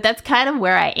 but that's kind of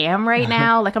where I am right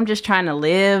now. I'm just trying to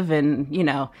live and,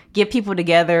 get people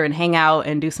together and hang out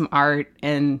and do some art.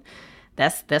 And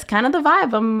that's kind of the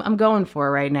vibe I'm going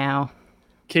for right now.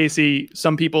 Casey,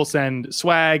 some people send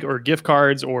swag or gift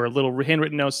cards or little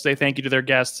handwritten notes to say thank you to their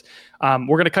guests. We're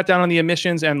going to cut down on the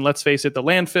emissions and let's face it, the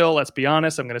landfill, let's be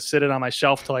honest, I'm going to sit it on my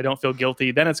shelf till I don't feel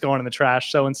guilty. Then it's going in the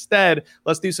trash. So instead,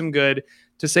 let's do some good.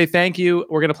 To say thank you,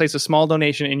 we're going to place a small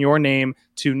donation in your name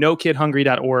to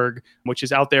NoKidHungry.org, which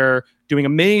is out there doing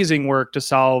amazing work to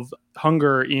solve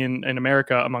hunger in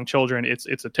America among children. It's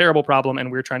a terrible problem,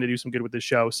 and we're trying to do some good with this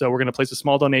show. So we're going to place a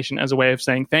small donation as a way of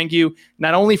saying thank you,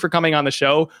 not only for coming on the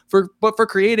show, but for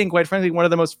creating, quite frankly, one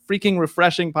of the most freaking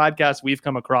refreshing podcasts we've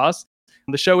come across.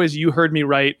 The show is You Heard Me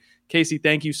Right. Casey,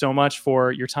 thank you so much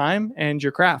for your time and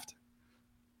your craft.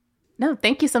 No,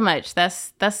 thank you so much.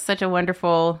 That's such a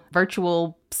wonderful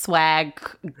virtual swag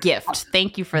gift.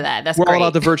 Thank you for that. We're great. All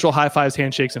about the virtual high fives,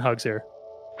 handshakes, and hugs here.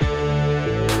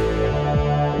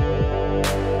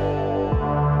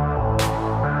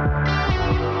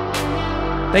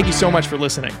 Thank you so much for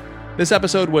listening. This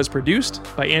episode was produced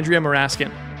by Andrea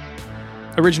Maraskin.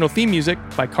 Original theme music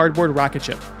by Cardboard Rocket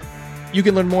Ship. You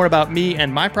can learn more about me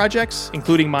and my projects,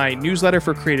 including my newsletter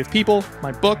for creative people,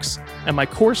 my books, and my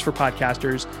course for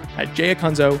podcasters at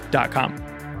jayacunzo.com.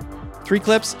 3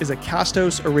 Clips is a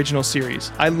Castos original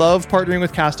series. I love partnering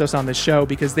with Castos on this show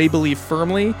because they believe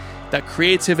firmly that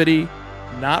creativity,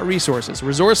 not resources,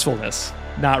 resourcefulness,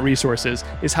 not resources,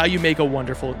 is how you make a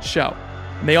wonderful show.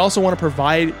 And they also want to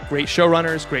provide great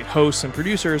showrunners, great hosts, and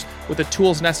producers with the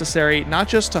tools necessary, not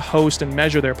just to host and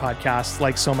measure their podcasts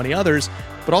like so many others,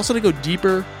 but also to go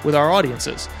deeper with our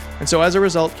audiences. And so as a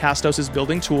result, Castos is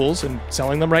building tools and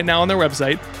selling them right now on their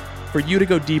website for you to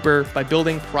go deeper by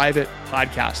building private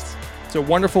podcasts. It's a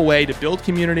wonderful way to build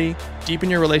community, deepen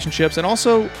your relationships, and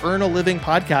also earn a living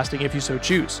podcasting if you so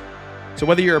choose. So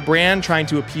whether you're a brand trying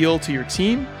to appeal to your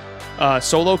team, a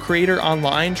solo creator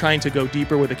online trying to go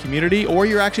deeper with a community, or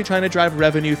you're actually trying to drive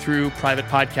revenue through private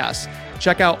podcasts,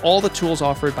 check out all the tools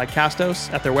offered by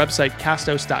Castos at their website,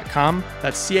 castos.com.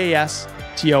 That's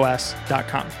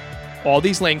CASTOS.com. All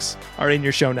these links are in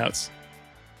your show notes.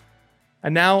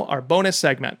 And now our bonus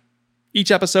segment. Each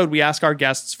episode, we ask our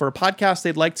guests for a podcast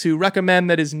they'd like to recommend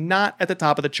that is not at the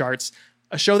top of the charts,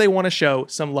 a show they want to show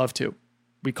some love to.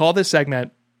 We call this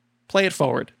segment Play It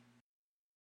Forward.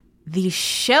 The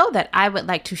show that I would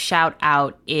like to shout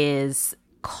out is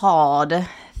called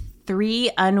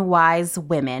 3 Unwise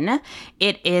Women.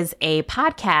 It is a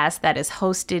podcast that is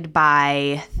hosted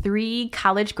by 3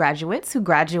 college graduates who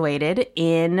graduated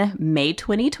in May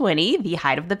 2020, the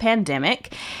height of the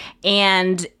pandemic.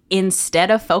 And instead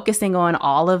of focusing on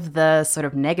all of the sort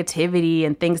of negativity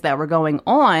and things that were going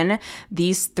on,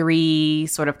 these 3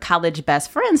 sort of college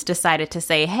best friends decided to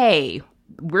say, hey,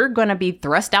 we're going to be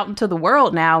thrust out into the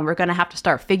world now. And we're going to have to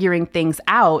start figuring things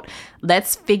out.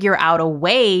 Let's figure out a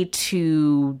way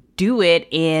to do it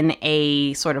in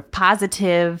a sort of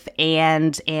positive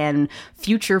and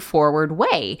future forward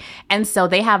way. And so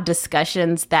they have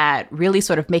discussions that really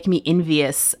sort of make me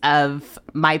envious of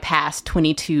my past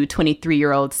 22,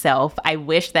 23-year-old self. I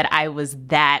wish that I was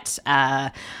that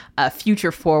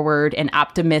future forward and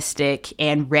optimistic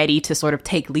and ready to sort of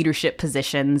take leadership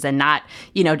positions and not,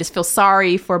 just feel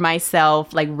sorry for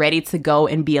myself, like ready to go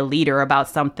and be a leader about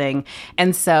something.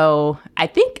 And so I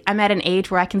think I'm at an age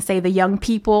where I can say the young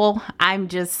people,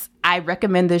 I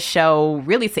recommend this show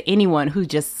really to anyone who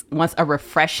just wants a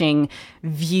refreshing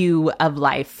view of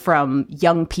life from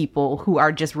young people who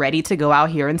are just ready to go out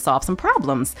here and solve some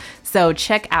problems. So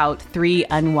check out 3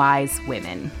 Unwise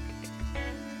Women.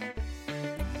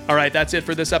 All right, that's it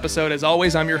for this episode. As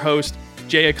always, I'm your host,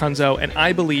 Jay Acunzo, and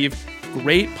I believe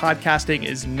great podcasting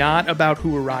is not about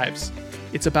who arrives.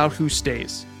 It's about who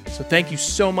stays. So thank you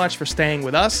so much for staying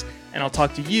with us, and I'll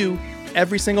talk to you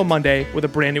every single Monday with a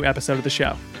brand new episode of the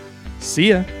show. See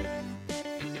ya.